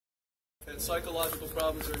had psychological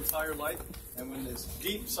problems their entire life, and when this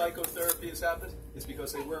deep psychotherapy has happened, it's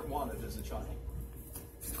because they weren't wanted as a child.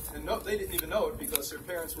 And no, they didn't even know it because their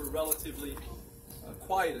parents were relatively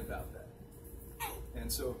quiet about that.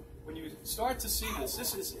 And so when you start to see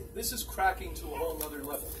this is cracking to a whole other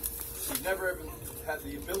level. We've never ever had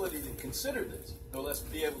the ability to consider this, no less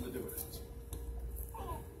be able to do it.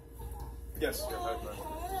 Yes. I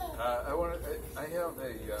have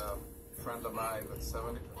a friend of mine, that's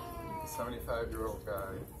 75-year-old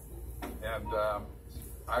guy, and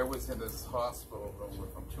I was in his hospital room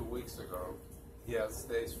with him 2 weeks ago. He has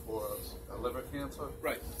stage 4 liver cancer.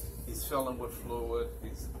 Right. He's filling with fluid.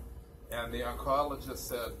 And the oncologist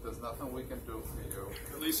said, "There's nothing we can do for you."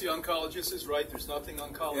 At least the oncologist is right. There's nothing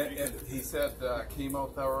oncology can do. He said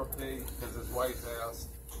chemotherapy, because his wife asked.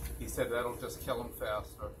 He said that'll just kill him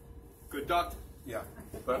faster. Good doctor. Yeah.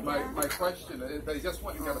 But my question is, they just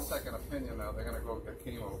went and got a second opinion now. They're going to go get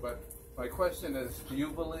chemo. But my question is, do you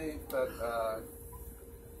believe that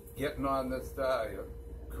getting on this diet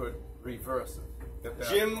could reverse it?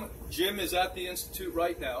 Jim is at the Institute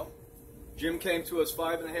right now. Jim came to us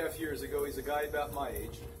 5.5 years ago. He's a guy about my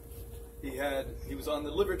age. He was on the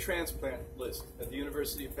liver transplant list at the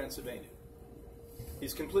University of Pennsylvania.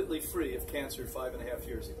 He's completely free of cancer 5.5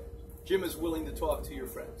 years ago. Jim is willing to talk to your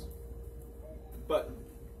friends. But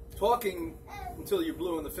talking until you're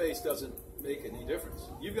blue in the face doesn't make any difference.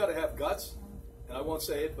 You've got to have guts, and I won't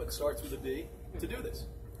say it, but it starts with a B, to do this.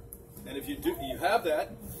 And if you have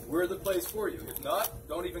that, we're the place for you. If not,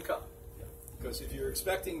 don't even come. Because if you're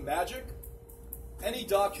expecting magic, any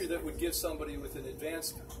doctor that would give somebody with an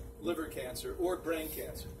advanced liver cancer or brain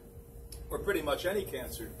cancer, or pretty much any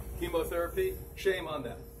cancer, chemotherapy, shame on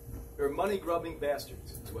them. They're money-grubbing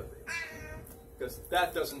bastards, is what they are. Because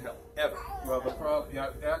that doesn't help, ever. Well, the problem, yeah,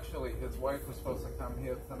 actually, his wife was supposed to come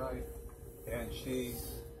here tonight, and she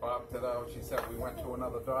opted out. She said, we went to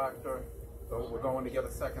another doctor, so we're going to get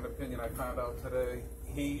a second opinion. I found out today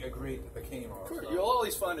he agreed to the chemo. Sure, so. You'll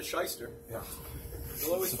always find a shyster. Yeah.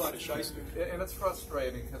 You'll always find a shyster. And it's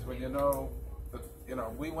frustrating because when you know,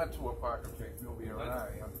 we went to Hippocrates, Nubia and I,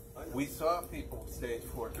 and we saw people with stage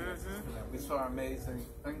 4 cancer, and we saw amazing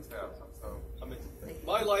things happen. So, I mean,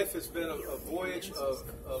 my life has been a voyage of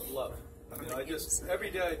love. I mean,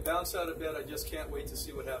 every day I bounce out of bed, I just can't wait to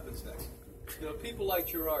see what happens next. People like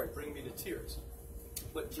Gerard bring me to tears.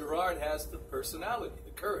 But Gerard has the personality,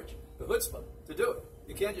 the courage, the chutzpah to do it.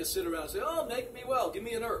 You can't just sit around and say, oh, make me well, give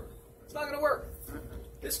me an herb. It's not going to work.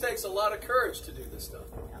 This takes a lot of courage to do this stuff.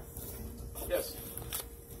 Yes?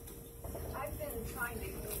 I've been trying to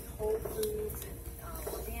eat whole foods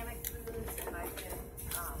and organic foods, and I've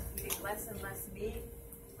been eating less and less meat,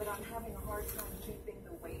 but I'm having a hard time keeping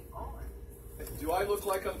the weight on. Do I look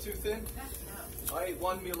like I'm too thin? No. I eat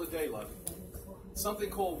 1 meal a day, love. Something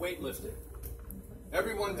called weightlifting.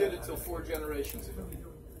 Everyone did it till 4 generations ago.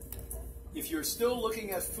 If you're still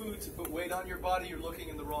looking at food to put weight on your body, you're looking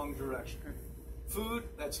in the wrong direction. Food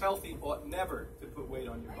that's healthy ought never to put weight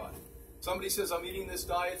on your body. Somebody says, I'm eating this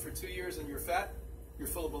diet for 2 years and you're fat, you're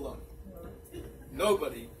full of baloney.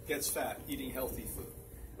 Nobody gets fat eating healthy food.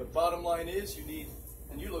 But bottom line is, you need,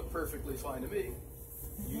 and you look perfectly fine to me,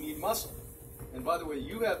 you need muscle. And by the way,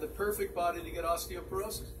 you have the perfect body to get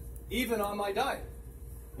osteoporosis, even on my diet.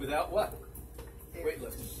 Without what?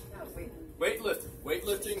 Weightlifting. Weightlifting.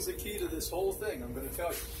 Weightlifting is the key to this whole thing, I'm going to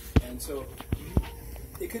tell you. And so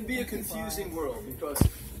it can be a confusing world because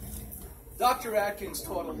Dr. Atkins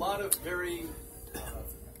taught a lot of very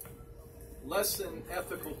less than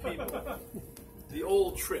ethical people the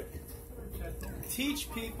old trick.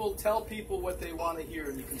 Teach people, tell people what they want to hear,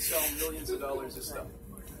 and you can sell millions of dollars of stuff.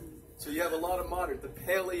 So you have a lot of modern, the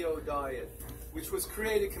paleo diet, which was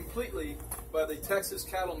created completely by the Texas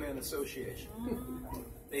Cattleman Association.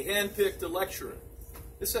 They handpicked a lecturer.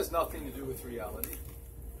 This has nothing to do with reality.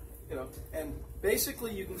 And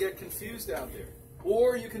basically you can get confused out there.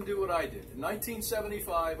 Or you can do what I did. In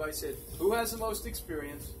 1975, I said, who has the most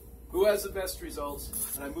experience? Who has the best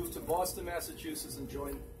results? And I moved to Boston, Massachusetts and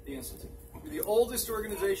joined the Institute. We're the oldest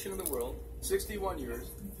organization in the world, 61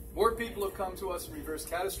 years. More people have come to us and reversed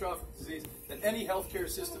catastrophic disease than any healthcare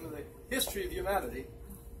system in the history of humanity.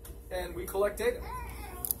 And we collect data.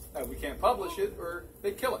 We can't publish it or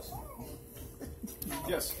they'd kill us.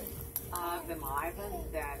 Yes? The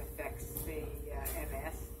myelin that affects the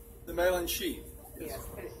MS. The myelin sheath. Yes.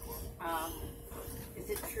 Is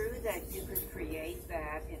it true that you could create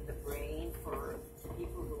that in the brain for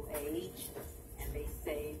people who age? And they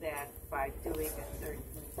say that by doing a certain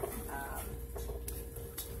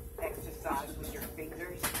exercise with your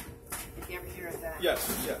fingers. Did you ever hear of that?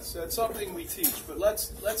 Yes, yes. That's something we teach. But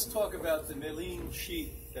let's talk about the myelin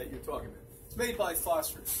sheath that you're talking about. It's made by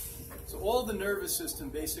phosphorus. So all the nervous system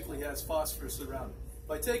basically has phosphorus around it.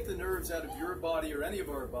 If I take the nerves out of your body or any of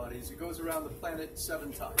our bodies, it goes around the planet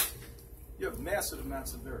 7 times. You have massive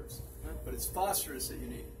amounts of nerves, but it's phosphorus that you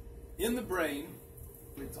need. In the brain,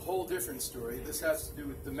 it's a whole different story. This has to do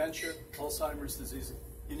with dementia, Alzheimer's disease.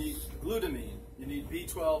 You need glutamine, you need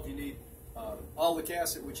B12, you need oleic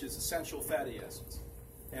acid, which is essential fatty acids.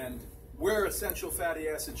 And where essential fatty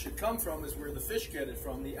acids should come from is where the fish get it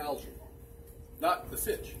from, the algae, not the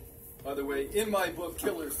fish. By the way, in my book,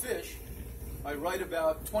 Killer Fish, I write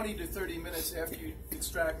about 20 to 30 minutes after you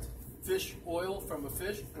extract fish oil from a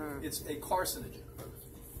fish, it's a carcinogen.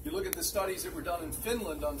 You look at the studies that were done in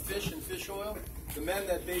Finland on fish and fish oil, the men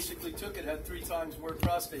that basically took it had 3 times more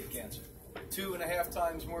prostate cancer, 2.5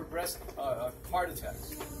 times more heart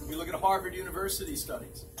attacks. You look at Harvard University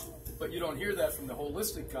studies, but you don't hear that from the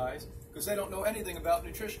holistic guys because they don't know anything about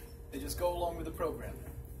nutrition. They just go along with the program.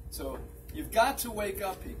 So you've got to wake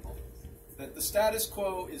up, people, that the status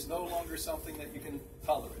quo is no longer something that you can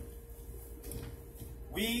tolerate.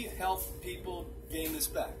 We health people gain this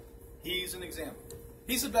back. He's an example.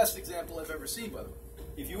 He's the best example I've ever seen, by the way.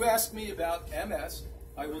 If you ask me about MS,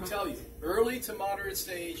 I will tell you, early to moderate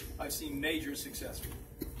stage, I've seen major success.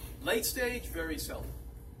 Late stage, very seldom.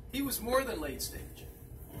 He was more than late stage.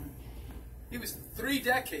 He was 3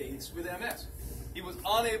 decades with MS. He was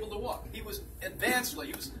unable to walk. He was advanced late.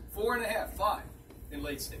 He was 4.5, 5 in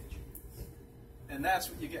late stage. And that's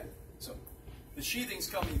what you get. So the sheathing's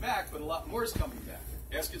coming back, but a lot more is coming back.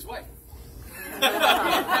 Ask his wife.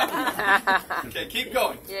 Okay, keep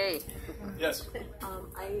going. Yay. Yes.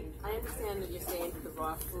 I understand that you're saying that the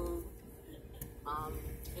raw food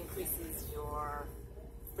increases your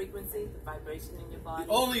frequency, the vibration in your body.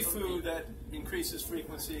 The only food that increases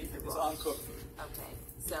frequency is uncooked food. Okay.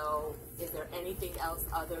 So is there anything else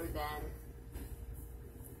other than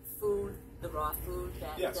food, the raw food,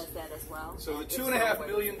 that Yes. does that as well? So the If so, $2.5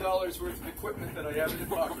 million worth of equipment that I have in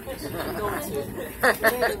Hippocrates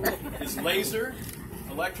is laser,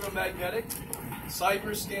 electromagnetic,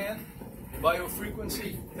 cyber scan,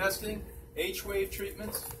 biofrequency testing, H-wave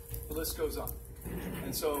treatments, the list goes on.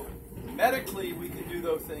 And so medically we can do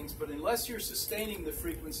those things, but unless you're sustaining the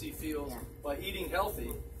frequency field by eating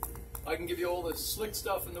healthy, I can give you all the slick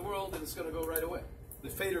stuff in the world and it's going to go right away. The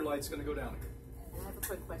fader light's going to go down. And I have a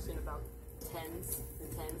quick question about TENS, the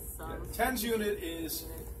TENS sums. TENS unit is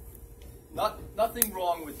nothing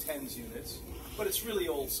wrong with TENS units, but it's really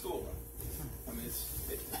old school. I mean,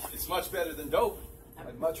 it's much better than dope.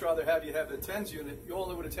 I'd much rather have you have a TENS unit. You all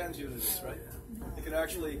know what a TENS unit is, right? It can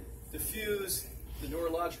actually diffuse the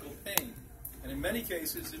neurological pain, and in many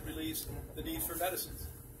cases, it relieves the need for medicines.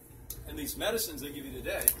 And these medicines they give you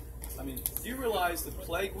today, I mean, do you realize the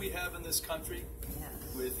plague we have in this country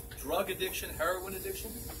with drug addiction, heroin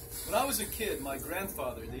addiction? When I was a kid, my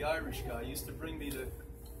grandfather, the Irish guy, used to bring me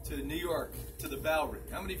to New York, to the Bowery.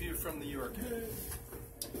 How many of you are from New York?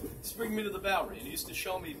 He used to bring me to the Bowery, and he used to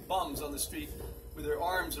show me bums on the street with their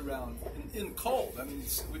arms around, in cold. I mean,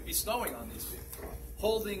 it would be snowing on these people,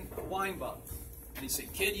 holding a wine bottle. And he'd say,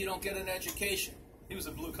 "Kid, you don't get an education." He was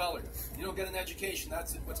a blue-collar guy. "You don't get an education,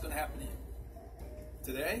 that's what's going to happen to you."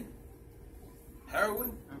 Today,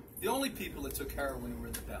 heroin, the only people that took heroin were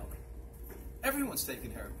in the Bowery. Everyone's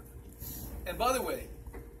taking heroin. And by the way,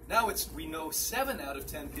 now we know 7 out of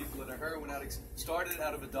 10 people that are heroin addicts started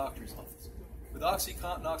out of a doctor's office with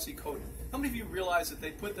OxyContin, oxycodone. How many of you realize that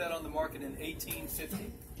they put that on the market in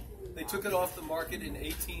 1850? They took it off the market in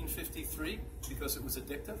 1853 because it was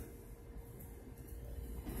addictive?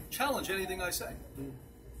 Challenge anything I say.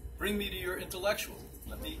 Bring me to your intellectual.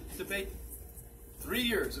 Let me debate. 3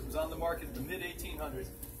 years it was on the market in the mid-1800s,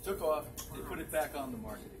 took off, they put it back on the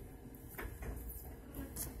market.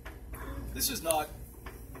 This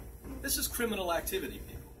is criminal activity,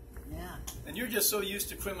 people. Yeah. And you're just so used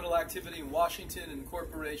to criminal activity in Washington and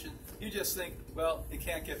corporations, you just think, well, it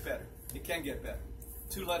can't get better. It can get better.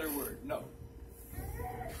 2-letter word, no.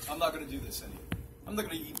 I'm not going to do this anymore. I'm not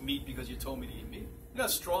going to eat meat because you told me to eat meat. You know how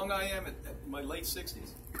strong I am at my late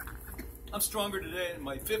 60s? I'm stronger today in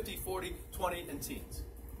my 50, 40, 20, and teens.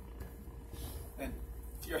 And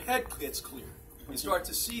if your head gets clear, you start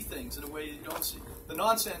to see things in a way you don't see. The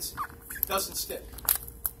nonsense doesn't stick.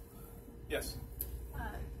 Yes?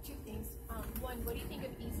 2 things. One, what do you think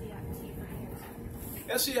of ECAC tea for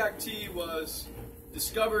hair? ECAC tea was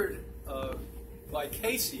discovered by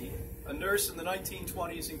Casey, a nurse in the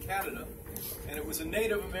 1920s in Canada, and it was a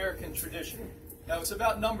Native American tradition. Now, it's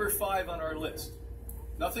about number 5 on our list.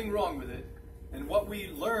 Nothing wrong with it. And what we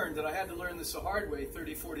learned, and I had to learn this the hard way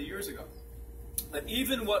 30, 40 years ago, that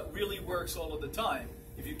even what really works all of the time,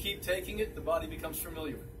 If you keep taking it, the body becomes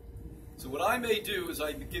familiar with it. So what I may do is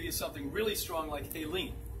I give you something really strong like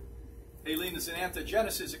haline. Haline is an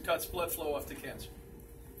antigenesis. It cuts blood flow off to cancer.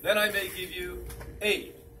 Then I may give you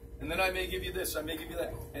aid. And then I may give you this, I may give you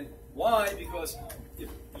that. And why? Because if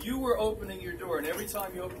you were opening your door and every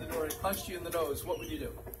time you open the door and it punched you in the nose, what would you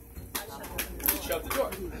do? You'd shut the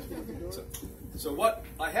door. So what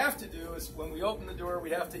I have to do is when we open the door,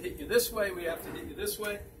 we have to hit you this way, we have to hit you this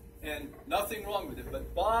way, and nothing wrong with it.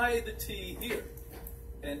 But buy the tea here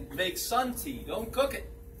and make sun tea. Don't cook it.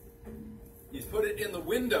 You put it in the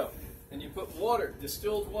window. And you put water,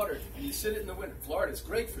 distilled water, and you sit it in the winter. Florida's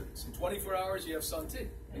great for this. In 24 hours, you have sun tea,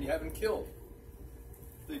 and you haven't killed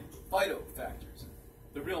the phytofactors,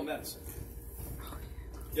 the real medicine.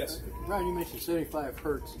 Yes? Ron, you mentioned 75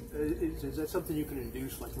 hertz. Is that something you can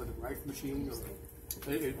induce, like with a Rife machine,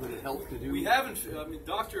 or would it help to do? We haven't. I mean,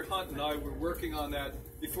 Dr. Hunt and I were working on that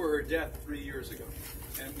before her death 3 years ago,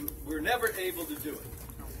 and we're never able to do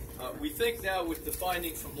it. We think now with the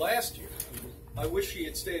finding from last year, I wish she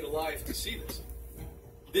had stayed alive to see this.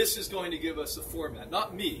 This is going to give us a format.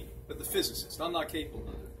 Not me, but the physicist. I'm not capable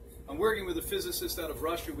of it. I'm working with a physicist out of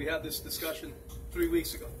Russia. We had this discussion 3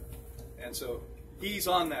 weeks ago. And so he's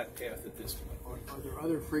on that path at this point. Are there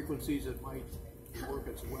other frequencies that might work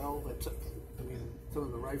as well? I mean, some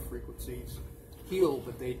of the Rife frequencies heal,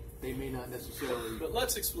 but they may not necessarily. But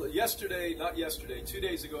let's explain. 2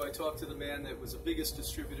 days ago, I talked to the man that was the biggest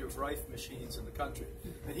distributor of Rife machines in the country.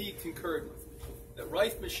 And he concurred with me. That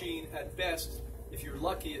Rife machine, at best, if you're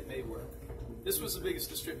lucky, it may work. This was the biggest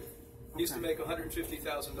distributor. He used to make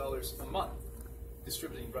 $150,000 a month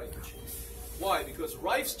distributing Rife machines. Why? Because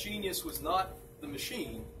Rife's genius was not the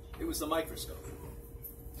machine, it was the microscope.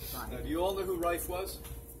 Now, do you all know who Rife was?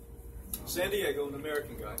 San Diego, an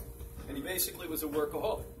American guy. And he basically was a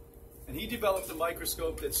workaholic. And he developed a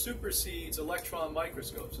microscope that supersedes electron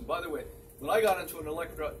microscopes. And by the way, when I got into an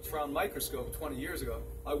electron microscope 20 years ago,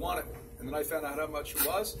 I wanted one. And then I found out how much it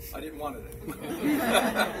was. I didn't want it anymore.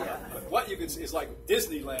 But what you can see is like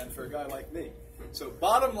Disneyland for a guy like me. So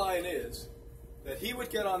bottom line is that he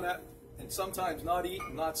would get on that and sometimes not eat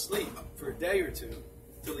and not sleep for a day or two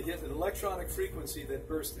till he hit an electronic frequency that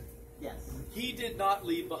burst him. Yes. He did not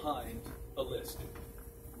leave behind a list.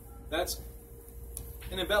 That's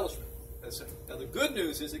an embellishment. Now the good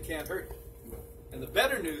news is it can't hurt you. And the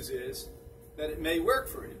better news is that it may work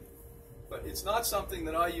for you. But it's not something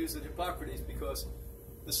that I use at Hippocrates because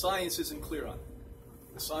the science isn't clear on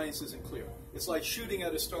it. The science isn't clear. It's like shooting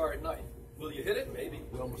at a star at night. Will you hit it? Maybe.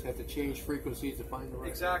 You almost have to change frequencies to find the right.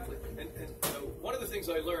 Exactly. And one of the things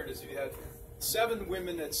I learned is you had 7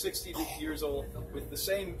 women at 60 years old with the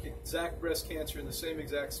same exact breast cancer in the same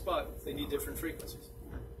exact spot. They need different frequencies.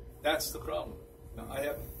 That's the problem. Now, I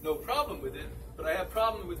have no problem with it, but I have a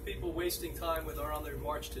problem with people wasting time when they're on their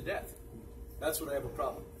march to death. That's what I have a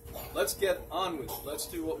problem. Let's get on with it. Let's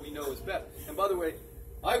do what we know is best. And by the way,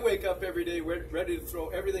 I wake up every day ready to throw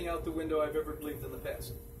everything out the window I've ever believed in the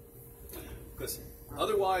past. Because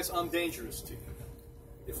otherwise, I'm dangerous to you.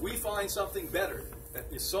 If we find something better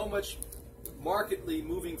that is so much markedly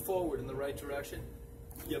moving forward in the right direction,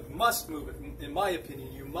 you must move it. In my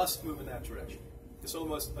opinion, you must move in that direction. It's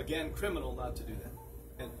almost, again, criminal not to do that.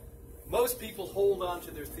 And most people hold on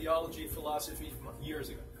to their theology, philosophy from years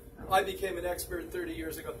ago. I became an expert 30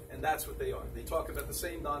 years ago, and that's what they are. They talk about the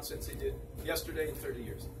same nonsense they did yesterday and 30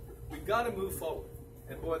 years. We've got to move forward.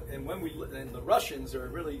 And the Russians are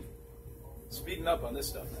really speeding up on this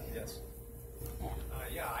stuff now. Yes.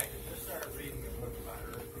 Yeah, I just started reading a book about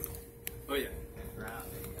earthquakes Oh yeah. and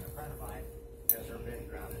grounding. And a friend of mine has never been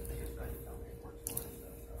grounded. They just tried to tell me it works for and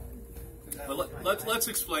stuff. So. Well, let's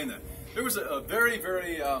explain that. There was a very,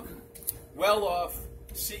 very well-off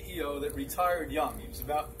CEO that retired young. He was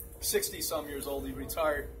about 60-some years old. He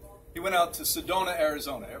retired. He went out to Sedona,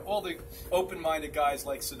 Arizona. All the open-minded guys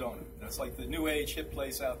like Sedona. It's like the new age hip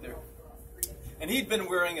place out there. And he'd been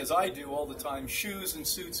wearing, as I do all the time, shoes and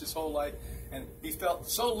suits his whole life. And he felt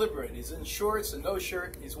so liberated. He's in shorts and no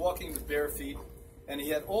shirt. He's walking with bare feet. And he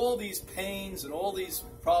had all these pains and all these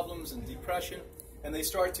problems and depression. And they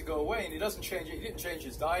started to go away. And he didn't change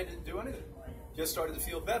his diet, didn't do anything. Just started to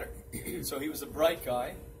feel better. So he was a bright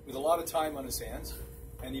guy with a lot of time on his hands.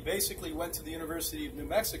 And he basically went to the University of New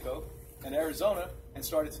Mexico and Arizona and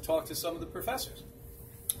started to talk to some of the professors.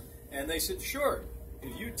 And they said, sure,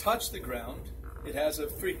 if you touch the ground, it has a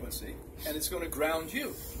frequency, and it's going to ground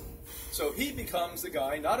you. So he becomes the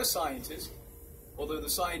guy, not a scientist, although the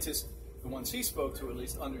scientists, the ones he spoke to at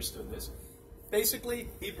least, understood this. Basically,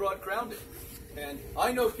 he brought grounding. And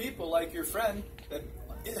I know people like your friend that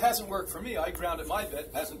it hasn't worked for me. I grounded my bed,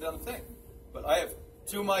 hasn't done a thing. But I have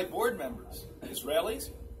Two of my board members, Israelis,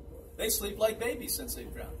 they sleep like babies since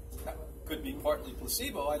they've drowned. That could be partly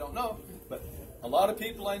placebo, I don't know, but a lot of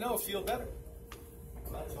people I know feel better.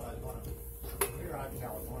 That's what I want to. Here I'm in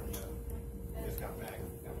California, just got back.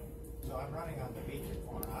 So I'm running on the beach in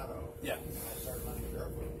Coronado. Yeah. And I started running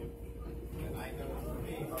barefoot. And I know for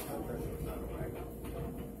me, my blood pressure was out of whack.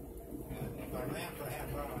 And if I ran for a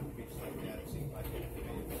half hour on the beach like that, it seemed like it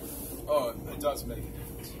made a difference. Oh, it does make a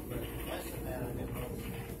difference. But less than that, I didn't know.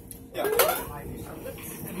 Yeah. It might be something.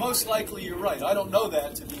 And most likely you're right. I don't know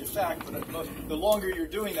that to be a fact, but the longer you're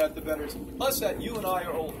doing that, the better. Plus that you and I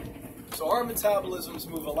are older. So our metabolisms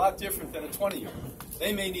move a lot different than a 20-year-old.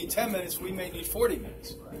 They may need 10 minutes, we may need 40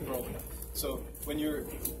 minutes growing up. So when you're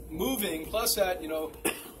moving, plus that,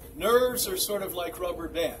 nerves are sort of like rubber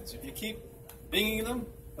bands. If you keep binging them,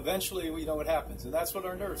 eventually we know what happens. And that's what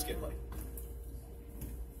our nerves get like.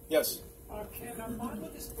 Yes? Can a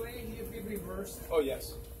myelodysplasia be reversed? Oh,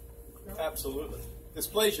 yes. Absolutely.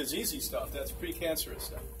 Dysplasia is easy stuff. That's precancerous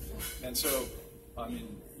stuff. And so,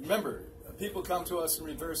 remember, people come to us and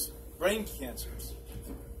reverse brain cancers.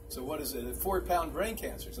 So what is it? 4-pound brain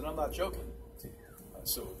cancers, and I'm not joking.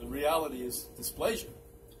 So the reality is dysplasia.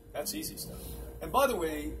 That's easy stuff. And by the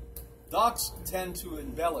way, docs tend to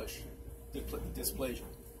embellish dysplasia.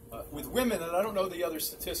 With women, and I don't know the other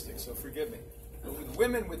statistics, so forgive me, but with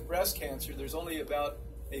women with breast cancer, there's only about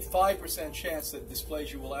a 5% chance that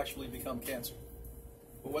dysplasia will actually become cancer.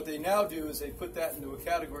 But what they now do is they put that into a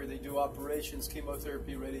category. They do operations,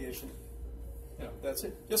 chemotherapy, radiation. That's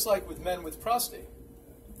it. Just like with men with prostate.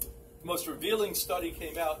 The most revealing study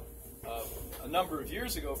came out a number of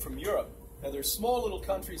years ago from Europe. Now, there's small little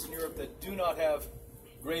countries in Europe that do not have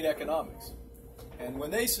great economics. And when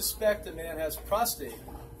they suspect a man has prostate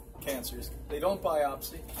cancers, they don't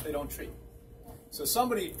biopsy, they don't treat. So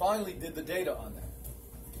somebody finally did the data on that.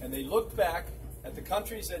 And they looked back at the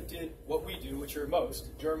countries that did what we do, which are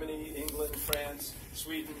most, Germany, England, France,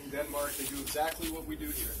 Sweden, Denmark. They do exactly what we do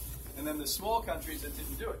here. And then the small countries that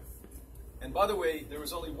didn't do it. And by the way, there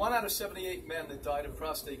was only 1 out of 78 men that died of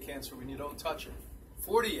prostate cancer when you don't touch it.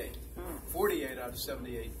 48 out of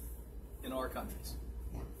 78 in our countries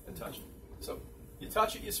that touch it. So you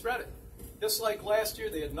touch it, you spread it. Just like last year,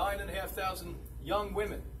 they had 9,500 young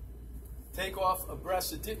women take off a breast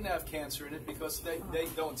that didn't have cancer in it because they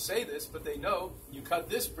don't say this, but they know you cut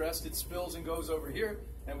this breast, it spills and goes over here,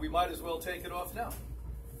 and we might as well take it off now.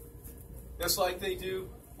 Just like they do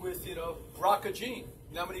with, BRCA gene.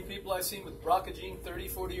 You know how many people I've seen with BRCA gene 30,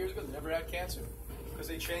 40 years ago that never had cancer? Because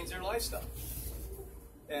they changed their lifestyle.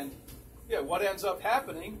 And, what ends up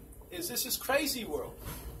happening is this is crazy world.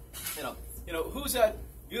 Who's that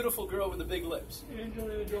beautiful girl with the big lips?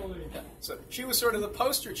 Angelina Jolie. Yeah. So she was sort of the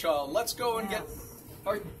poster child. Let's go and get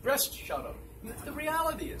our breast shut up. The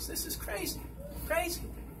reality is, this is crazy. Crazy.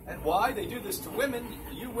 And why? They do this to women.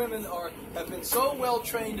 You women have been so well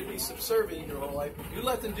trained to be subservient your whole life, you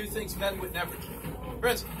let them do things men would never do. For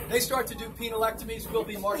instance, they start to do penallectomies, we'll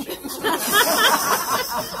be marching in the streets.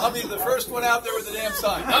 I'll be the first one out there with the damn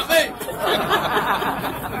sign. Not me!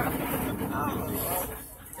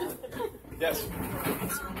 Yes? If you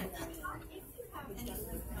have any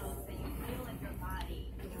lymph nodes that you feel in your body,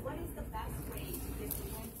 what is the best way to get the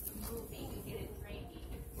lymph moving, get it draining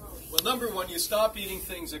and flowing? Well, number one, you stop eating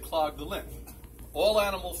things that clog the lymph. All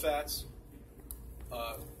animal fats,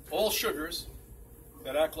 all sugars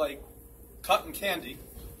that act like cotton candy,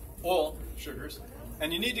 all sugars,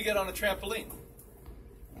 and you need to get on a trampoline.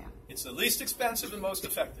 It's the least expensive and most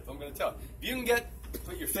effective, I'm going to tell you. If you can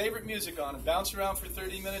put your favorite music on and bounce around for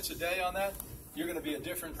 30 minutes a day on that, you're going to be a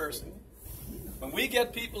different person. When we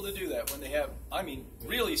get people to do that, when they have,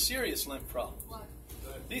 really serious lymph problems,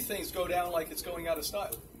 these things go down like it's going out of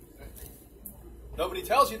style. Nobody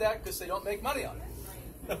tells you that because they don't make money on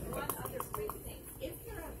it. One other quick thing. If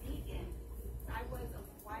you're a vegan, I was a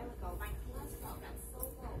while ago, my cholesterol got so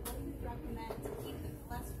low. What do you recommend to keep the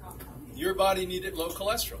cholesterol low? Your body needed low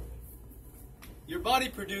cholesterol. Your body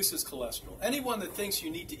produces cholesterol. Anyone that thinks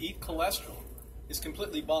you need to eat cholesterol is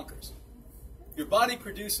completely bonkers. Your body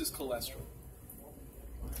produces cholesterol.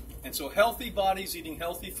 And so healthy bodies eating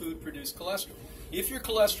healthy food produce cholesterol. If your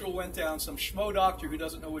cholesterol went down, some schmo doctor who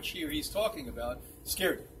doesn't know what she or he's talking about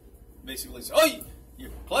scared you. Basically say, oh, your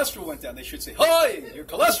cholesterol went down. They should say, hi, your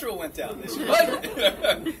cholesterol went down. They say, hi.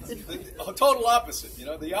 The total opposite,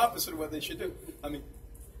 the opposite of what they should do.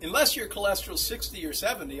 Unless your cholesterol's 60 or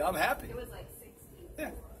 70, I'm happy. It was like 60.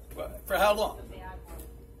 Yeah. Well, for how long? The bad one.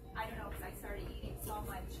 I don't know, because I started eating so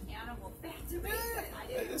much animal fat to make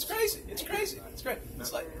it. It's crazy. It's crazy. It's great.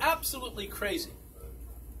 It's like absolutely crazy.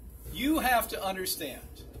 You have to understand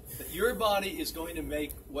that your body is going to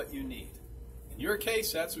make what you need. And your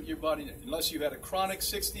case, that's what your body needs. Unless you had a chronic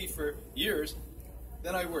 60 for years,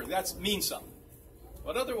 then I worry. That means something.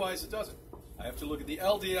 But otherwise, it doesn't. I have to look at the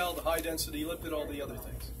LDL, the high density lipid, all the other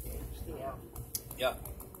things. Yeah.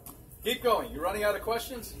 Keep going. You're running out of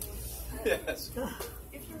questions? Yes.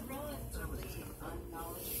 If you're relatively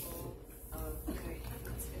unknowledgeable of,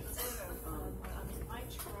 it's sort of, I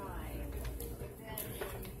try, but then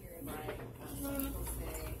when you hear like people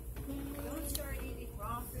say, don't start eating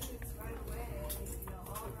raw foods right away,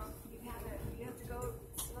 all raw, you have to go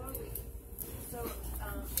slowly. So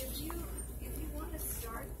if you want to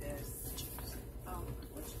start this,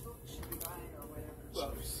 which book should we buy or whatever?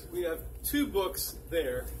 Well, we have 2 books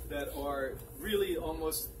there that are really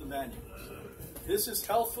almost the manual. This is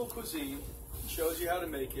Healthful Cuisine, shows you how to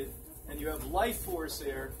make it, and you have Life Force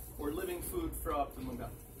there, or Living Food for Optimum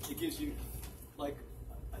Health. It gives you like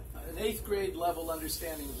an 8th grade level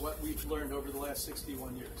understanding of what we've learned over the last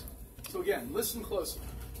 61 years. So again, listen closely.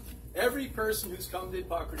 Every person who's come to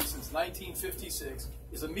Hippocrates since 1956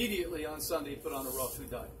 is immediately on Sunday put on a raw food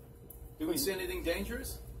diet. Do we see anything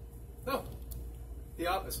dangerous? No. The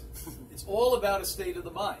opposite. It's all about a state of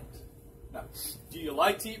the mind. Now, do you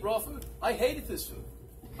like to eat raw food? I hated this food.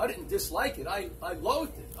 I didn't dislike it. I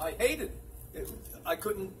loathed it. I hated it. I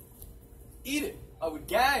couldn't eat it. I would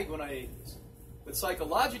gag when I ate this. But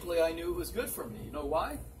psychologically, I knew it was good for me. You know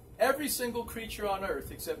why? Every single creature on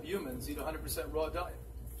Earth, except humans, eat a 100% raw diet.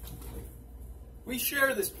 We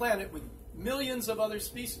share this planet with millions of other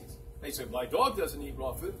species. They say, my dog doesn't eat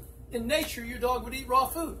raw food. In nature, your dog would eat raw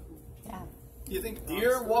food. Yeah. You think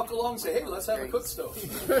deer walk along and say, hey, let's have a cook stove?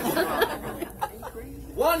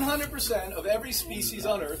 100% of every species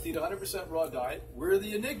on Earth eat a 100% raw diet. We're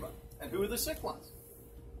the enigma. And who are the sick ones?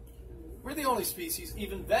 We're the only species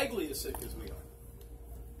even vaguely as sick as we are.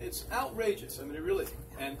 It's outrageous. I mean, it really is.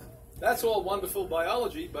 And that's all wonderful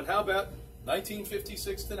biology, but how about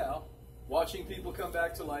 1956 to now, watching people come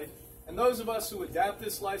back to life, and those of us who adapt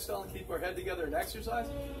this lifestyle and keep our head together and exercise,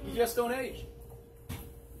 you just don't age.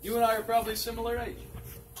 You and I are probably similar age.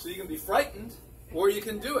 So you can be frightened, or you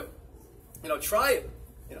can do it. Try it.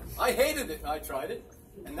 I hated it and I tried it,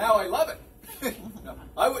 and now I love it.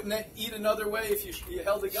 I wouldn't eat another way if you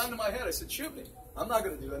held a gun to my head. I said, shoot me. I'm not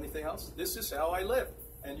going to do anything else. This is how I live.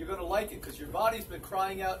 And you're going to like it because your body's been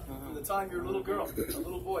crying out from the time you're a little girl, a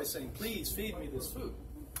little boy, saying, please feed me this food.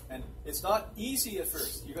 And it's not easy at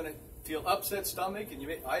first. You're going to feel upset stomach, and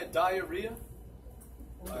I had diarrhea.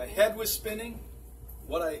 My head was spinning.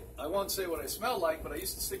 I won't say what I smelled like, but I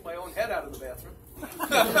used to stick my own head out of the bathroom.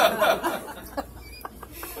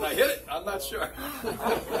 And I hit it. I'm not sure.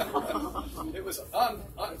 It was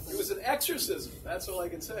an exorcism. That's all I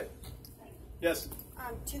can say. Yes.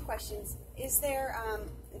 2 questions. Is there?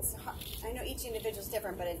 I know each individual is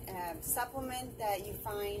different, but a supplement that you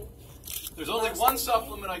find? There's only one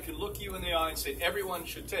supplement I can look you in the eye and say everyone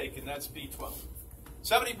should take, and that's B12.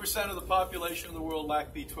 70% of the population of the world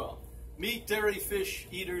lack B12. Meat, dairy, fish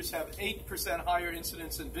eaters have 8% higher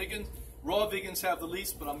incidence than vegans. Raw vegans have the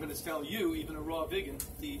least, but I'm going to tell you, even a raw vegan,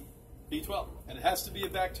 the B12. And it has to be a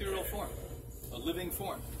bacterial form, a living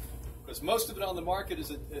form. Because most of it on the market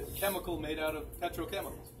is a chemical made out of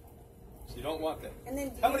petrochemicals. So you don't want that.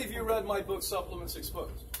 How many of you read my book, Supplements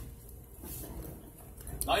Exposed?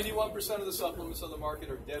 91% of the supplements on the market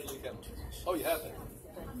are deadly chemicals. Oh, you have that?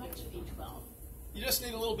 How much B12? You just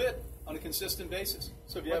need a little bit on a consistent basis.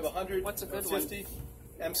 So if you have 150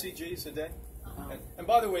 mcgs a day, and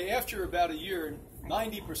by the way, after about a year,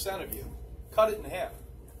 90% of you cut it in half,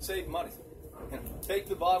 save money. Take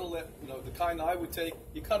the bottle that the kind I would take,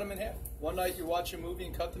 you cut them in half. One night you watch a movie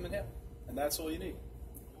and cut them in half, and that's all you need.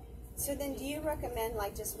 So then, do you recommend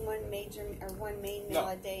like just one major or one main meal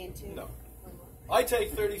a day and 2? No. I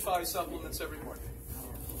take 35 supplements every morning.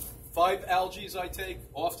 5 algae I take.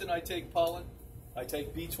 Often I take pollen. I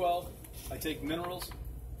take B12. I take minerals.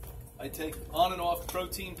 I take on and off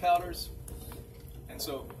protein powders. And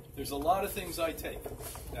so there's a lot of things I take.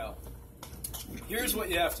 Now, here's what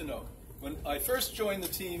you have to know. When I first joined the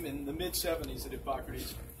team in the mid-70s at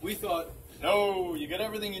Hippocrates, we thought, no, you get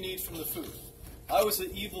everything you need from the food. I was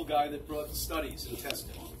the evil guy that brought the studies and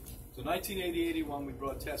testing. So 1980-81, we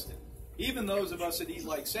brought testing. Even those of us that eat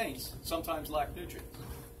like saints sometimes lack nutrients.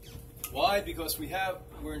 Why? Because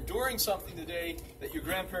we're enduring something today that your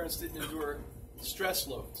grandparents didn't endure, stress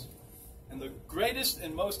loads. And the greatest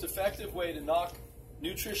and most effective way to knock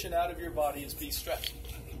nutrition out of your body is be stressed.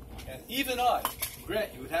 And even I,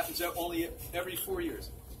 grant you, it happens only every 4 years.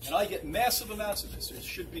 And I get massive amounts of this. There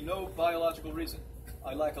should be no biological reason.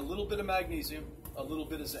 I lack a little bit of magnesium, a little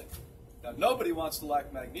bit of zinc. Now, nobody wants to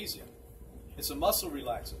lack magnesium. It's a muscle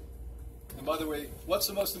relaxant. And by the way, what's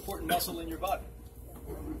the most important muscle in your body?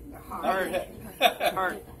 Heart. Not your head.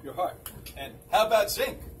 Heart. Your heart. And how about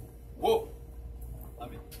zinc? Whoa. I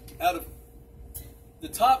mean, out of the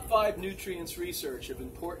top 5 nutrients research of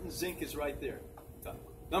importance, zinc is right there.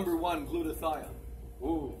 Number 1, glutathione.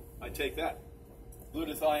 Ooh, I take that.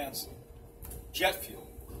 Glutathione's jet fuel.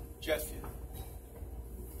 Jet fuel.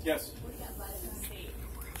 Yes? What about vitamin C?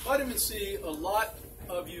 Vitamin C, a lot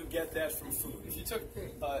of you get that from food. If you took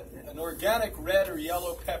an organic red or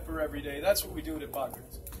yellow pepper every day, that's what we do at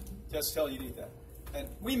Hippocrates. Just tell you to eat that. And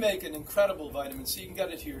we make an incredible vitamin C. You can get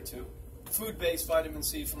it here too. Food-based vitamin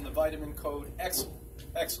C from the vitamin code. Excellent.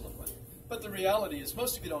 Excellent one. But the reality is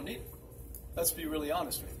most of you don't need it. Let's be really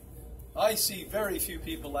honest with you. I see very few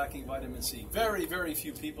people lacking vitamin C. Very, very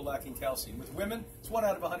few people lacking calcium. With women, it's 1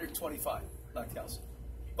 out of 125 lack calcium.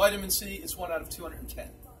 Vitamin C is 1 out of 210.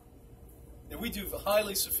 And we do a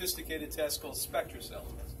highly sophisticated test called SpectraCell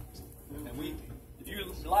test. And if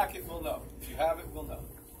you lack it, we'll know. If you have it, we'll know.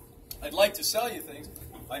 I'd like to sell you things.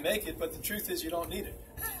 I make it, but the truth is you don't need it.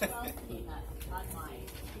 Well, came up on my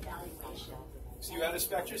evaluation. So you had a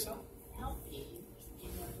SpectraCell? Healthy in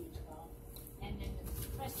your B12. And then the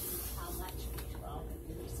question is how much B12.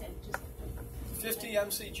 And you said just 50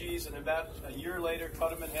 mcgs, and about a year later, cut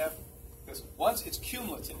them in half. Because once it's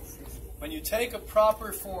cumulative. When you take a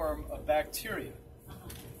proper form of bacteria,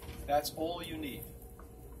 that's all you need.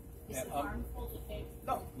 is And, it harmful to take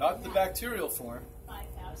no, not the bacterial form.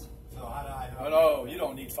 5,000? So how do I Oh, know? no, you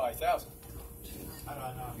don't need 5,000. How do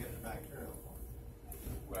I know I'm getting the bacterial form?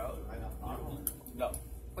 Well, I don't know. no.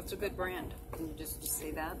 What's a good brand? Can you just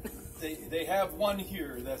say that? They have one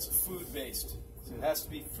here that's food-based. So it has to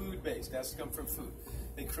be food-based. It has to come from food.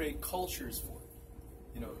 They create cultures for it.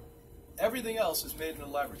 You know, everything else is made in a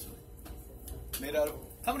laboratory. Made out of.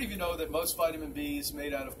 How many of you know that most vitamin B is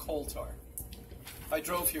made out of coal tar? I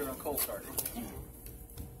drove here on coal tar.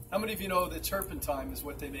 How many of you know that turpentine is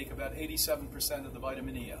what they make about 87% of the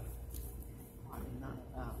vitamin E out of?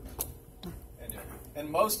 And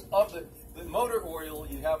most of the motor oil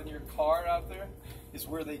you have in your car out there is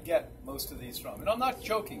where they get most of these from. And I'm not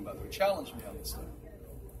joking, by the way. Challenge me on this stuff.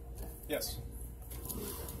 Yes?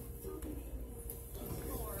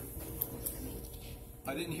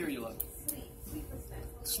 I didn't hear you, love.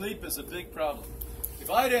 Sleep is a big problem. If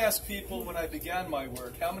I'd ask people when I began my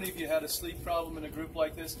work, how many of you had a sleep problem in a group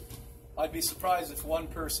like this, I'd be surprised if one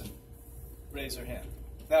person raised their hand.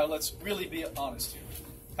 Now, let's really be honest here.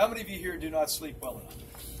 How many of you here do not sleep well enough?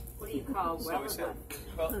 What do you call well enough?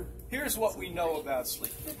 Well, here's what we know about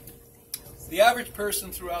sleep. The average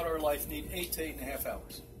person throughout our life needs 8 to 8.5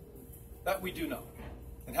 hours. That we do know.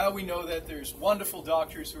 And how we know that, there's wonderful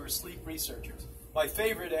doctors who are sleep researchers. My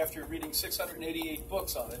favorite, after reading 688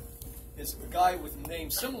 books on it, is a guy with a name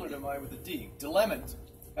similar to mine with a D, Clement,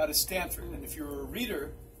 out of Stanford. And if you're a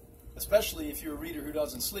reader, especially if you're a reader who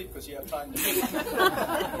doesn't sleep because you have time to read,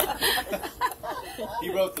 he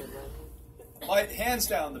wrote hands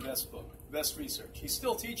down the best book, best research. He's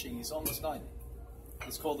still teaching. He's almost 90.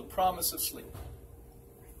 It's called The Promise of Sleep.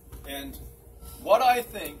 And what I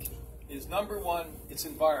think is, number one, it's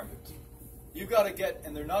environment. You've got to get,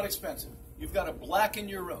 and they're not expensive, you've got to blacken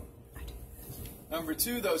your room. Number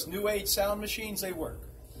two, those new age sound machines, they work.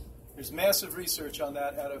 There's massive research on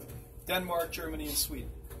that out of Denmark, Germany, and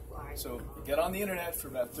Sweden. So you get on the internet for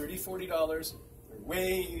about $30, $40. They're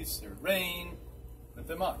waves, they're rain. Put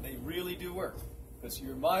them on. They really do work. Because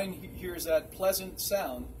your mind hears that pleasant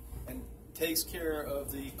sound and takes care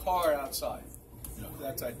of the car outside. You know,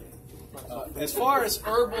 that type of thing. As far as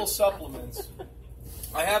herbal supplements,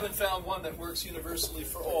 I haven't found one that works universally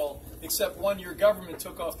for all, except one your government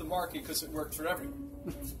took off the market because it worked for everyone.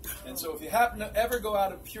 And so if you happen to ever go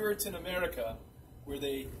out of Puritan America, where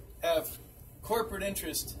they have corporate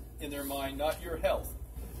interest in their mind, not your health,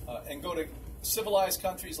 and go to civilized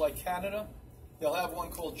countries like Canada, they'll have one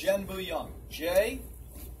called Jin Buyung. J-I-N-B-U-N.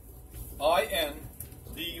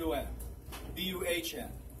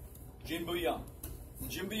 B-U-H-N. Jin Buyung.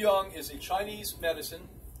 Jin Buyung is a Chinese medicine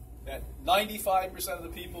that 95% of the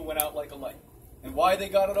people went out like a light. And why they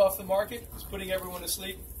got it off the market was putting everyone to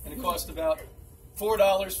sleep, and it cost about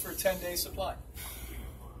 $4 for a 10-day supply.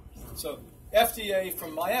 So FDA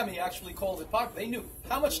from Miami actually called it popular. They knew.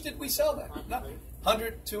 How much did we sell that? Not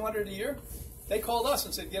 100, 200 a year? They called us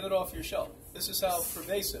and said, get it off your shelf. This is how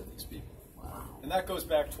pervasive these people. And that goes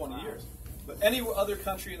back 20 years. But any other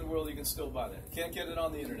country in the world, you can still buy that. Can't get it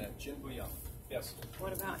on the internet. Jin Buyung. Yes?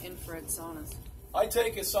 What about infrared saunas? I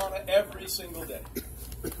take a sauna every single day.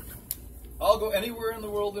 I'll go anywhere in the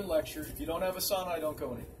world and lecture. If you don't have a sauna, I don't go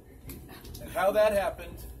anywhere. And how that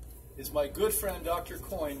happened is my good friend, Dr.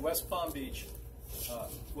 Coyne, West Palm Beach,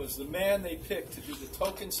 was the man they picked to do the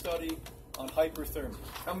token study on hyperthermia.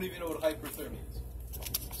 How many of you know what hyperthermia is?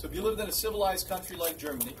 So if you lived in a civilized country like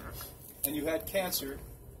Germany and you had cancer,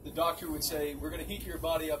 the doctor would say, we're going to heat your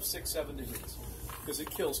body up 6-7 degrees because it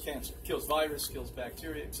kills cancer, kills virus, kills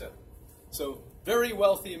bacteria, etc. So very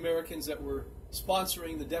wealthy Americans that were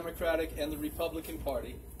sponsoring the Democratic and the Republican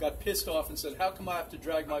Party got pissed off and said, how come I have to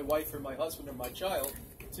drag my wife or my husband or my child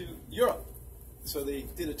to Europe? So they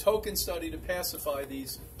did a token study to pacify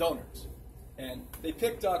these donors. And they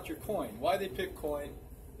picked Dr. Coyne. Why they picked Coyne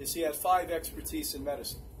is he had 5 expertise in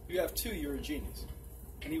medicine. If you have 2, you're a genius.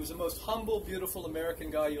 And he was the most humble, beautiful American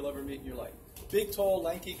guy you'll ever meet in your life. Big, tall,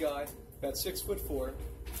 lanky guy, about 6'4".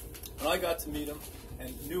 And I got to meet him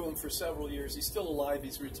and knew him for several years. He's still alive.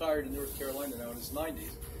 He's retired in North Carolina now in his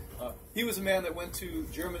 90s. He was a man that went to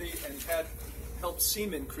Germany and had helped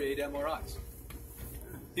Siemens create MRIs.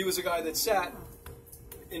 He was a guy that sat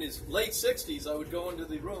in his late 60s. I would go into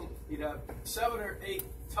the room. He'd have 7 or 8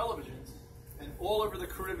 televisions, and all over the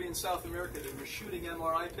Caribbean, South America, they were shooting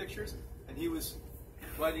MRI pictures, and he was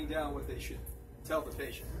writing down what they should tell the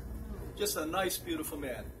patient. Just a nice, beautiful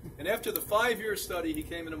man. And after the 5-year study, he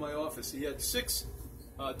came into my office. He had 6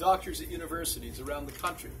 doctors at universities around the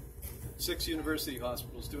country, 6 university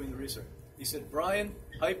hospitals doing the research. He said, Brian,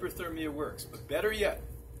 hyperthermia works, but better yet,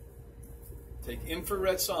 take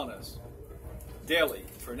infrared saunas daily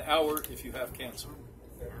for an hour if you have cancer.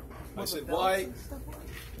 I said, why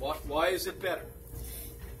is it better?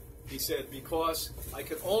 He said, because I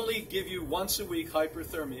can only give you once a week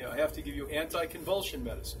hyperthermia. I have to give you anticonvulsion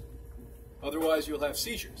medicine. Otherwise, you'll have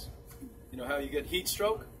seizures. You know how you get heat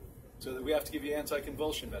stroke? So that we have to give you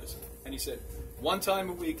anticonvulsion medicine. And he said, 1 time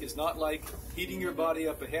a week is not like heating your body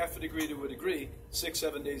up a half a degree to a degree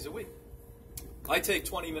 6-7 days a week. I take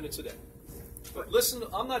 20 minutes a day. But listen,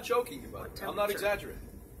 I'm not joking about it. I'm not exaggerating.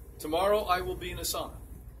 Tomorrow I will be in a sauna.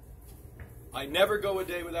 I never go a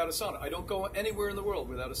day without a sauna. I don't go anywhere in the world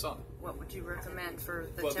without a sauna. What would you recommend for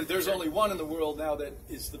the Well, temperature? there's only one in the world now that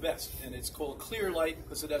is the best, and it's called clear light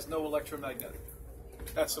because it has no electromagnetic.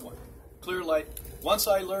 That's the one. Clear light. Once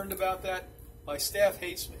I learned about that, my staff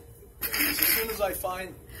hates me. Because as soon as I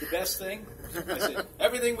find the best thing, I say,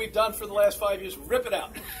 everything we've done for the last 5 years, rip it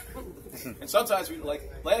out. And sometimes,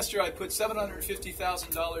 last year I put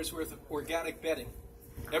 $750,000 worth of organic bedding.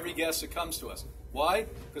 Every guest that comes to us. Why?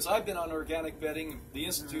 Because I've been on organic bedding. The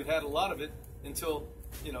Institute had a lot of it until,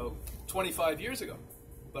 25 years ago.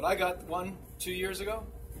 But I got one 2 years ago.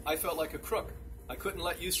 I felt like a crook. I couldn't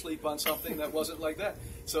let you sleep on something that wasn't like that.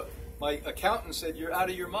 So my accountant said, you're out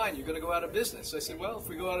of your mind. You're going to go out of business. I said, well, if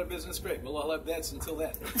we go out of business, great. Well, I'll have beds until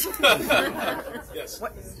then. Yes.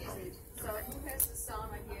 What? So who has the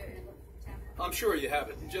sauna here in Tampa? I'm sure you have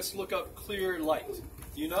it. Just look up clear light.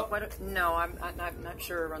 Do you know? No, I'm not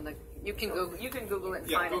sure on the. You can Google it and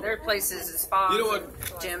Yeah, find Google. it. There are places, spas, You know what? and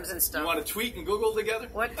gyms and stuff. You want to tweet and Google together?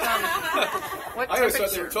 What I always thought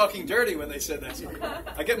they were talking dirty when they said that.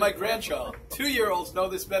 I get my grandchild. 2-year-olds know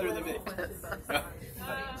this better than me.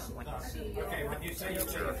 Okay, when you say you're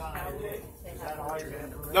 35, is that all you're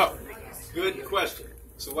going to do? No. Good question.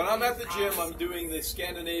 So when I'm at the gym, I'm doing the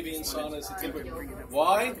Scandinavian saunas.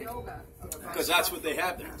 Why? Because that's what they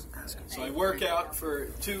have there. So I work out for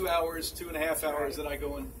 2 hours, 2.5 hours, then I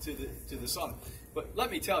go into the sauna. But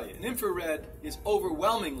let me tell you, an infrared is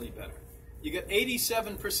overwhelmingly better. You get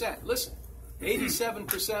 87%. Listen,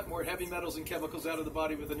 87% more heavy metals and chemicals out of the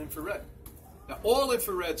body with an infrared. Now, all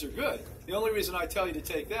infrareds are good. The only reason I tell you to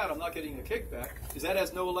take that, I'm not getting a kickback, is that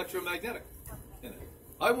has no electromagnetic in it.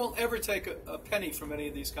 I won't ever take a penny from any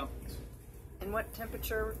of these companies. And what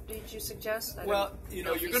temperature did you suggest? Well, you're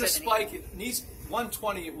going to spike. It needs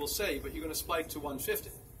 120, it will say, but you're going to spike to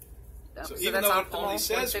 150. So even that's though it optimal, only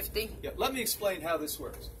says 150? Yeah, let me explain how this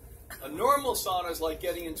works. A normal sauna is like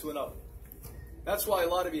getting into an oven. That's why a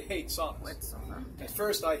lot of you hate saunas. Wet sauna. At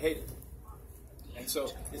first, I hated it. And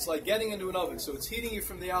so it's like getting into an oven. So it's heating you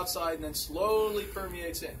from the outside and then slowly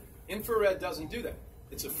permeates in. Infrared doesn't do that.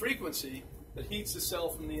 It's a frequency that heats the cell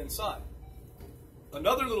from the inside.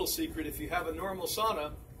 Another little secret, if you have a normal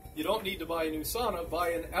sauna, you don't need to buy a new sauna. Buy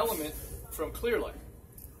an element from Clearlight.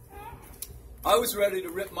 I was ready to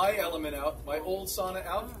rip my element out, my old sauna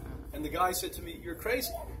out, and the guy said to me, you're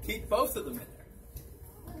crazy. Keep both of them in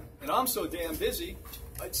there. And I'm so damn busy,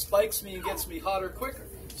 it spikes me and gets me hotter quicker.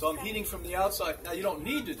 So I'm heating from the outside. Now, you don't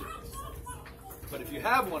need to do this. But if you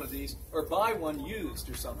have one of these, or buy one used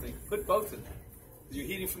or something, put both in there. You're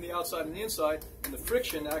heating from the outside and the inside, and the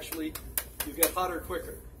friction actually, you get hotter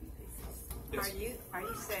quicker. Yes. Are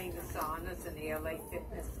you saying the saunas and the LA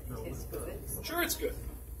Fitness is good? Sure, it's good.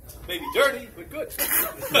 Maybe dirty, but good.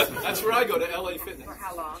 That's where I go to LA Fitness. For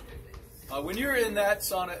how long? When you're in that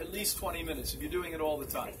sauna, at least 20 minutes, if you're doing it all the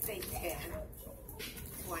time. I say 10,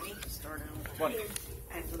 20, 20.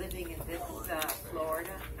 and living in this Florida,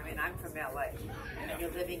 I mean, I'm from LA, and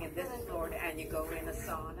you're living in this Florida, and you go in a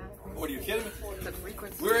sauna. What, are you kidding me? The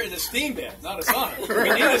frequency. We're in a steam bath, not a sauna. We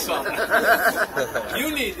need a sauna.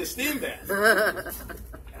 You need the steam bath.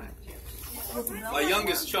 My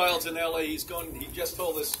youngest child's in LA. He just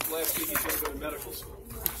told us last week he's going to go to medical school.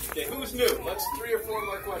 Okay, who's new? Let's 3 or 4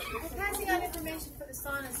 more questions. We're passing out information for the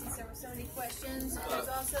sauna since there were so many questions. There's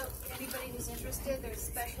also, anybody who's interested, there's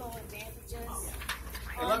special advantages.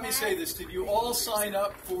 And let me say this, did you all sign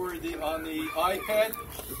up for on the iPad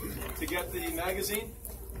to get the magazine?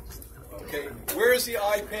 Okay, where's the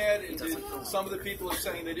iPad? And some of the people are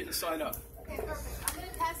saying they didn't sign up. Okay, perfect. I'm going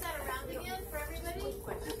to pass that around again for everybody.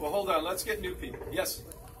 Well, hold on, let's get new people. Yes?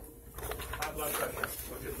 High blood pressure.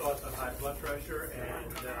 What's your thoughts on high blood pressure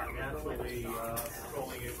and naturally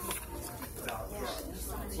controlling it without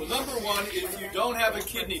drugs? Well, number one, if you don't have a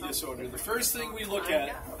kidney disorder, the first thing we look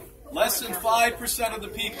at, less than 5% of the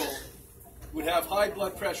people would have high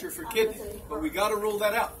blood pressure for kidney, but we got to rule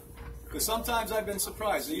that out. Because sometimes I've been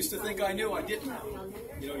surprised. I used to think I knew, I didn't know.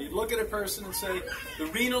 You know, you'd look at a person and say, the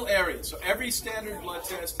renal area, so every standard blood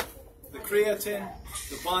test, the creatine,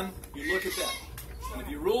 the bun, you look at that. And if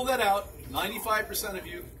you rule that out, 95% of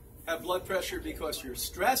you have blood pressure because you're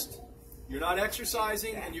stressed, you're not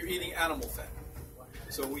exercising, and you're eating animal fat.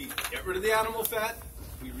 So we get rid of the animal fat,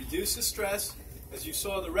 we reduce the stress. As you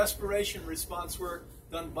saw, the respiration response work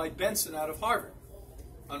done by Benson out of Harvard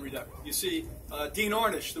on reduction. You see, Dean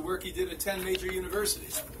Ornish, the work he did at 10 major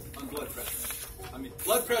universities on blood pressure. I mean,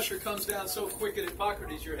 blood pressure comes down so quick at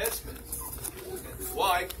Hippocrates, your head spins.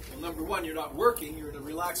 Why? Well, number one, you're not working, you're in a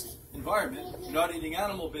relaxed environment, you're not eating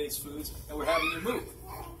animal-based foods, and we're having you move.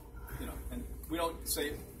 You know, and we don't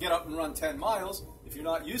say, get up and run 10 miles. If you're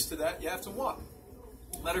not used to that, you have to walk.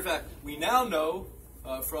 Matter of fact, we now know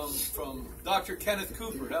from Dr. Kenneth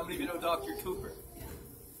Cooper. How many of you know Dr. Cooper?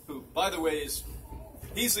 Who, by the way,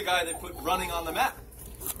 he's the guy that put running on the map.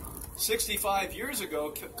 65 years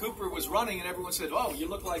ago, Cooper was running and everyone said, oh, you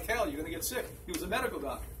look like hell, you're going to get sick. He was a medical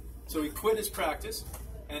doctor. So he quit his practice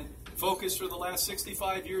and focused for the last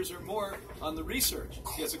 65 years or more on the research.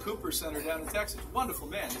 He has a Cooper Center down in Texas. Wonderful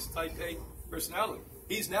man. He's a type A personality.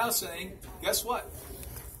 He's now saying, guess what?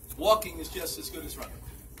 Walking is just as good as running.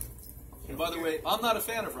 And by the way, I'm not a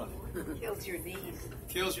fan of running. Kills your knees.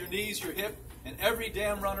 Kills your knees, your hip. And every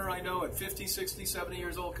damn runner I know at 50, 60, 70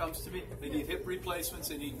 years old comes to me. They need hip replacements.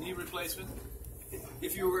 They need knee replacements.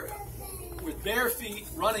 If you were with bare feet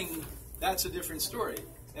running, that's a different story.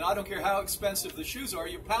 And I don't care how expensive the shoes are,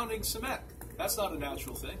 you're pounding cement. That's not a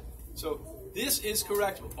natural thing. So this is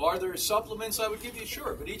correctable. Are there supplements I would give you?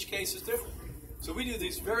 Sure, but each case is different. So we do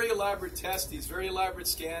these very elaborate tests, these very elaborate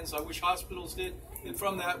scans. I wish hospitals did. And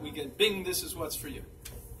from that, we get, bing, this is what's for you.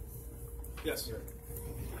 Yes?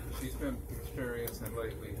 She's been experiencing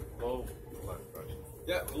lately low blood pressure.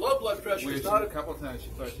 Yeah, low blood pressure is not a couple of times she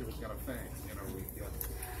thought she was going to faint. You know,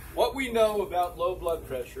 What we know about low blood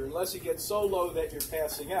pressure, unless it gets so low that you're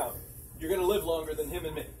passing out, you're going to live longer than him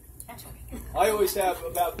and me. I always have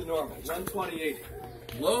about the normal, 120/80.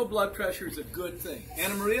 Low blood pressure is a good thing.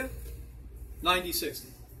 Anna Maria, 90/60.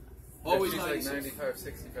 Always 90/60. Like 95,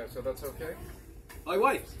 65, so that's okay? My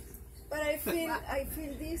wife. But I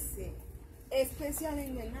feel dizzy, especially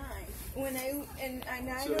in the night. When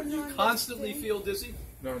I So don't you know constantly feel dizzy?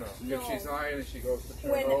 No. If she's lying and she goes to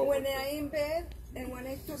turn when over. I'm in bed and when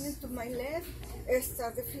I turn into my left, I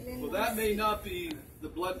start feeling. Well, that may not be the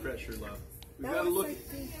blood pressure, love. We've got to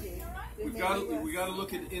look. We got to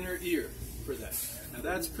look at inner ear for that. Now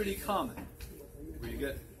that's pretty common, where you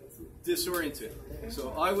get disoriented.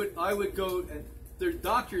 So I would go, and their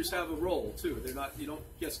doctors have a role too. They're not. You don't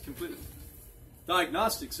just completely.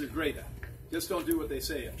 Diagnostics are great at. Just don't do what they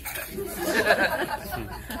say.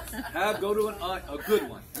 Go to a good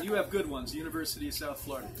one. You have good ones. University of South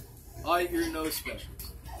Florida. Eye, ear, nose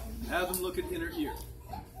specialist. Have them look at inner ear,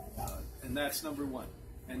 and that's number one.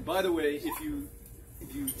 And by the way, if you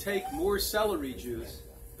take more celery juice,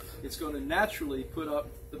 it's going to naturally put up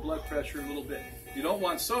the blood pressure a little bit. You don't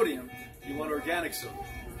want sodium. You want organic sodium.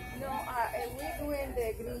 No, we're doing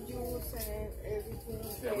the green juice and everything.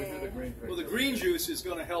 Yeah, we do the green juice. Well, the green juice is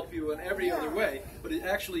going to help you in every other way, but it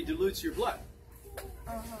actually dilutes your blood.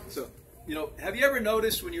 So, have you ever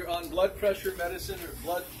noticed when you're on blood pressure medicine or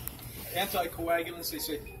blood anticoagulants, they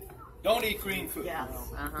say, don't eat green food. Yes.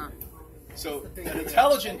 So an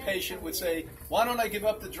intelligent patient would say, why don't I give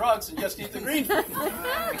up the drugs and just eat the green food?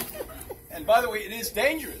 And by the way, it is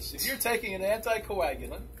dangerous. If you're taking an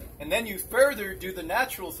anticoagulant and then you further do the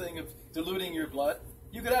natural thing of diluting your blood,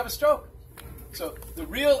 you could have a stroke. So the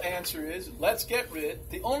real answer is, let's get rid.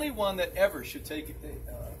 The only one that ever should take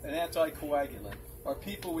an anticoagulant are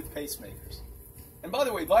people with pacemakers. And by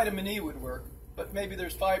the way, vitamin E would work, but maybe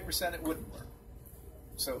there's 5% it wouldn't work.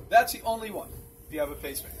 So that's the only one if you have a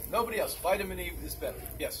pacemaker. Nobody else. Vitamin E is better.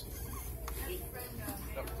 Yes?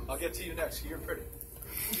 No, I'll get to you next. You're pretty.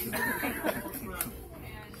 And he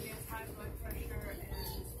has high blood pressure and his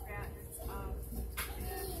creatinine's up, and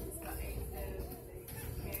he's got AFib, they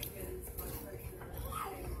can't get his blood pressure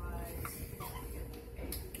stabilized, they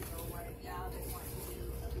can't go away. Now they want to do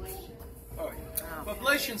ablation. Oh, yeah. But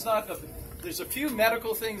ablation's not, there's a few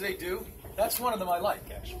medical things they do. That's one of them I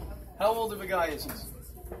like, actually. How old of a guy is this?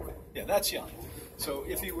 Yeah, that's young. So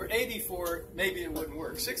if he were 84, maybe it wouldn't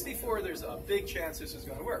work. 64, there's a big chance this is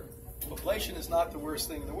going to work. Ablation is not the worst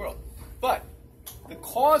thing in the world. But the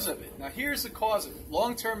cause of it, now here's the cause of it,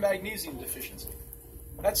 long-term magnesium deficiency.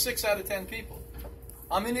 That's 6 out of 10 people.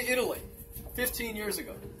 I'm in Italy 15 years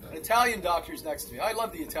ago. An Italian doctor's next to me. I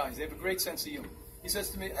love the Italians. They have a great sense of humor. He says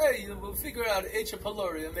to me, hey, we'll figure out H.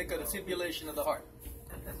 pylori and make a defibrillation of the heart.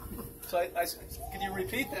 So I said, can you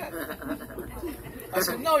repeat that? I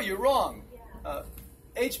said, no, you're wrong.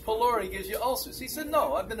 H. pylori gives you ulcers. He said,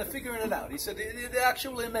 no, I've been figuring it out. He said, it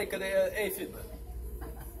actually make an AFib.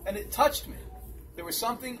 And it touched me. There was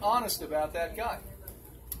something honest about that guy.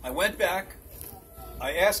 I went back.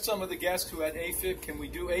 I asked some of the guests who had AFib, can we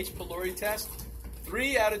do H. pylori test?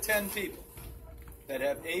 3 out of 10 people that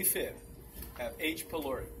have AFib have H.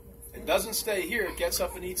 pylori. It doesn't stay here. It gets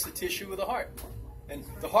up and eats the tissue of the heart. And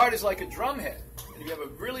the heart is like a drum head. And if you have a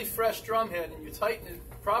really fresh drum head and you tighten it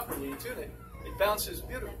properly and tune it, it bounces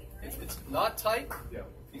beautifully. If it's not tight,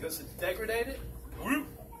 because it's degraded,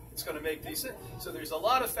 it's going to make these things. So there's a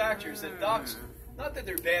lot of factors that docs, not that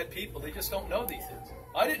they're bad people, they just don't know these things.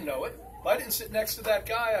 I didn't know it. If I didn't sit next to that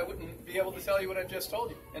guy, I wouldn't be able to tell you what I just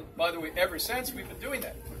told you. And by the way, ever since, we've been doing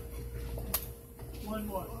that. One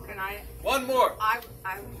more. Can I? One more.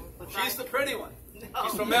 She's the pretty one. No.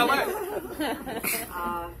 She's from LA.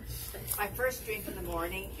 My first drink in the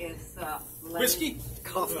morning is lemon whiskey?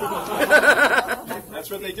 coffee. That's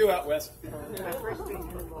what they do out west. My first drink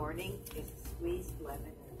in the morning is squeezed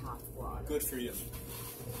lemon and hot water. Good for you.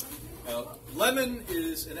 Now, lemon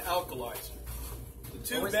is an alkalizer. The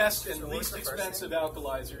two best and least expensive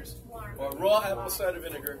alkalizers are raw apple cider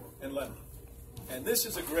vinegar and lemon. And this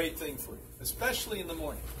is a great thing for you, especially in the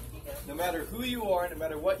morning. No matter who you are, no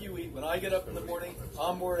matter what you eat, when I get up in the morning,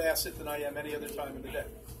 I'm more acid than I am any other time of the day.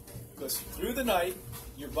 Because through the night,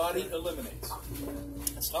 your body eliminates.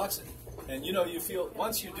 It's toxic. And you know, you feel,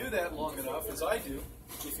 once you do that long enough, as I do,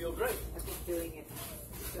 you feel great. I've been doing it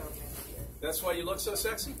so many years. That's why you look so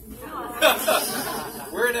sexy?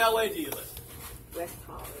 Where in LA do you live? West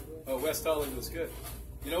Hollywood. Oh, West Hollywood's good.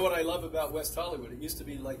 You know what I love about West Hollywood? It used to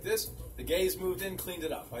be like this. The gays moved in, cleaned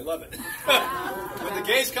it up. I love it. When the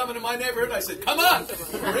gays come into my neighborhood, I said, come on,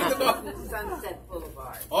 bring them up. Sunset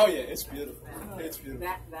Boulevard. Oh, yeah, it's beautiful. It's beautiful.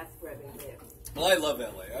 That's where they live. Well, I love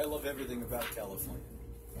LA. I love everything about California.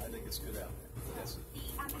 I think it's good out there. Yes.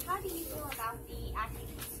 How do you feel about the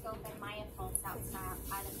acupuncture and Maya pulse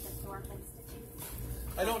outside of the Thorpe Institute?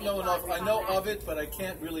 I don't know enough. I know of it, but I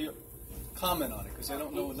can't really comment on it because I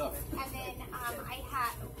don't know enough. And then I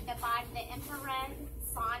have the infrared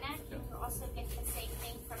sauna. Can you also get the same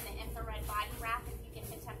thing from the infrared body wrap if you get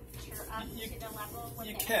the temperature up to the level? With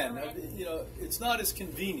You the can. infrared? You know, it's not as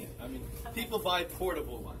convenient. I mean, people buy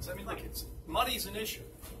portable ones. I mean, look, money's an issue.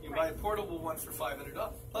 You can buy a portable one for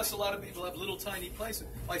 $500. Plus, a lot of people have little tiny places.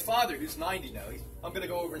 My father, who's 90 now, I'm going to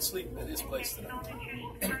go over and sleep at his place tonight.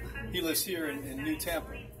 He lives here in New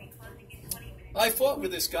Tampa. I fought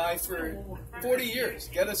with this guy for 40 years.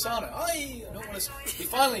 Get a sauna. I don't want to. He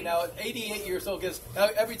finally, now at 88 years old, gets. Now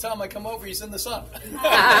every time I come over, he's in the sauna. Did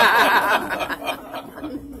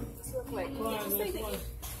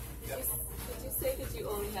you say that you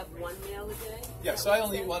only have one meal a day? Yes, I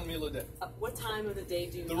only eat one meal a day. What time of the day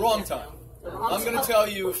do you The eat wrong that time. meal? The wrong I'm going to time. tell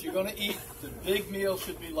you, if you're going to eat, the big meal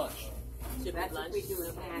should be lunch. Should be lunch. We do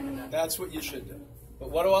in Canada. That's what you should do. But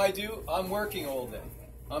what do? I'm working all day.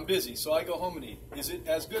 I'm busy, so I go home and eat. Is it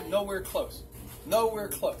as good? Nowhere close. Nowhere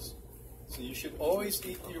close. So you should always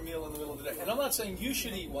eat your meal in the middle of the day. And I'm not saying you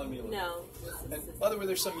should eat one meal a day. No. And by the way,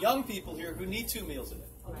 there's some young people here who need 2 meals a day.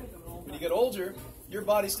 When you get older, your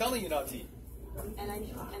body's telling you not to eat. And I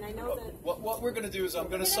know that. What we're going to do is I'm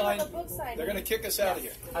going to sign. They're going to kick us out of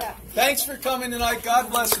here. Yeah. Thanks for coming tonight. God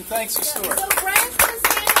bless and thanks the store. So Brian's